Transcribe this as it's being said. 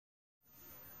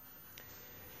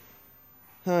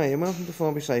Hi and welcome to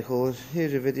Formby Cycles.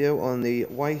 Here's a video on the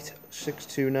Whyte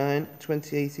 629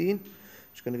 2018.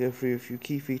 Just going to go through a few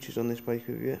key features on this bike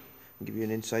with you and give you an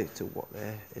insight to what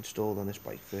they're installed on this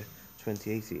bike for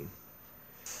 2018.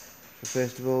 So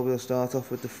first of all, we'll start off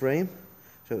with the frame.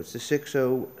 So it's the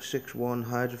 6061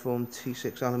 Hydroform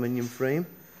T6 aluminium frame.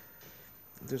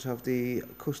 It does have the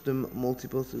custom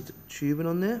multi-butted tubing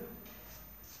on there.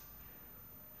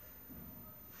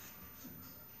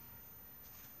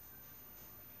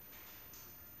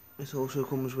 It also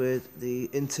comes with the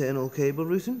internal cable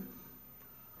routing.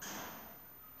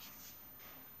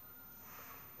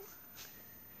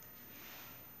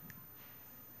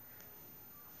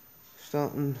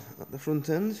 Starting at the front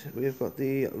end, we've got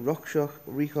the RockShox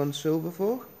Recon Silver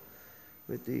fork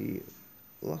with the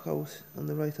lockout on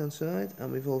the right hand side,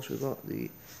 and we've also got the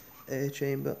air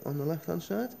chamber on the left hand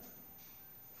side.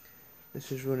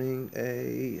 This is running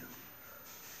a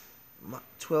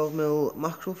 12mm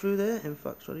mackerel through there. In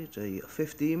fact, sorry, it's a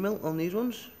 15mm on these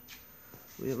ones.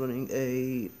 We're running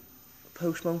a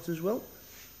post mount as well.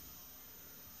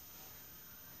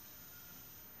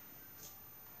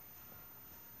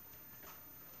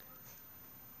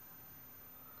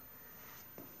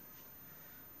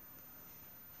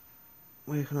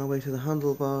 Working our way to the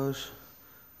handlebars,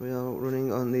 we are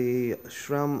running on the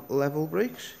SRAM level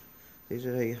brakes. These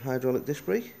are a hydraulic disc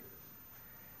brake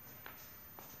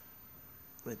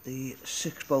with the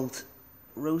 6-bolt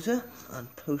rotor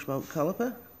and post mount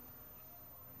caliper.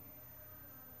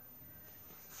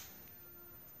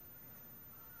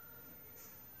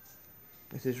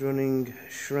 It is running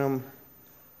SRAM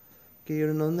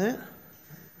gearing on there.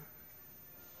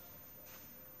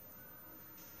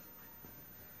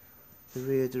 The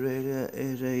rear derailleur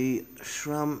is a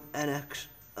SRAM NX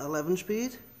 11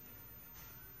 speed.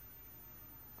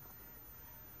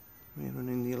 We're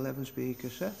running the 11 speed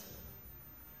cassette.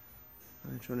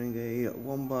 And it's running a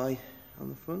 1x on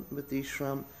the front with the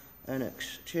SRAM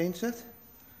NX chain set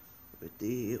with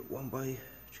the 1x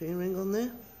chain ring on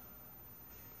there.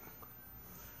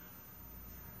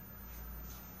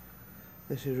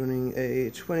 This is running a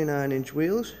 29-inch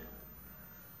wheels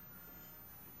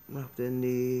wrapped in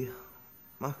the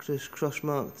Maxxis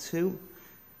Crossmark 2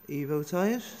 Evo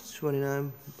tyres,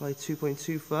 29 by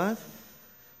 2.25.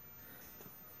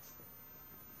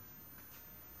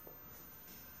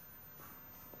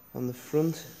 On the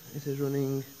front, it is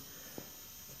running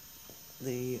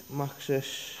the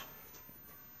Maxxis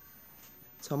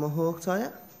Tomahawk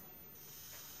tyre.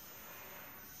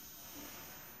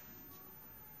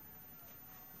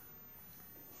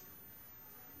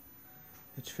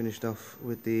 It's finished off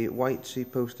with the Whyte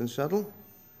seat post and saddle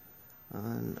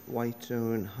and Whyte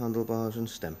own handlebars and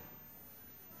stem.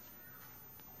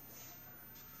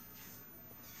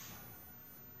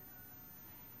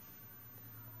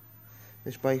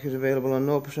 This bike is available on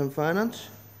 0% finance.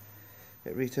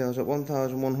 It retails at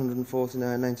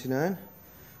 £1,149.99.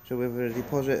 So with a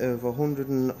deposit of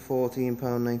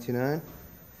 £114.99,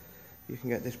 you can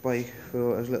get this bike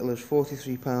for as little as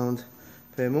 £43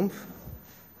 per month,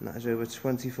 and that is over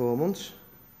 24 months.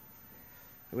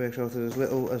 It works out at as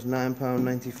little as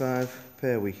 £9.95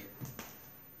 per week.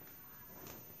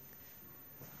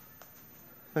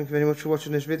 Thank you very much for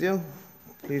watching this video.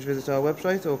 Please visit our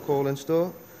website or call in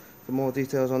store for more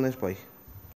details on this bike.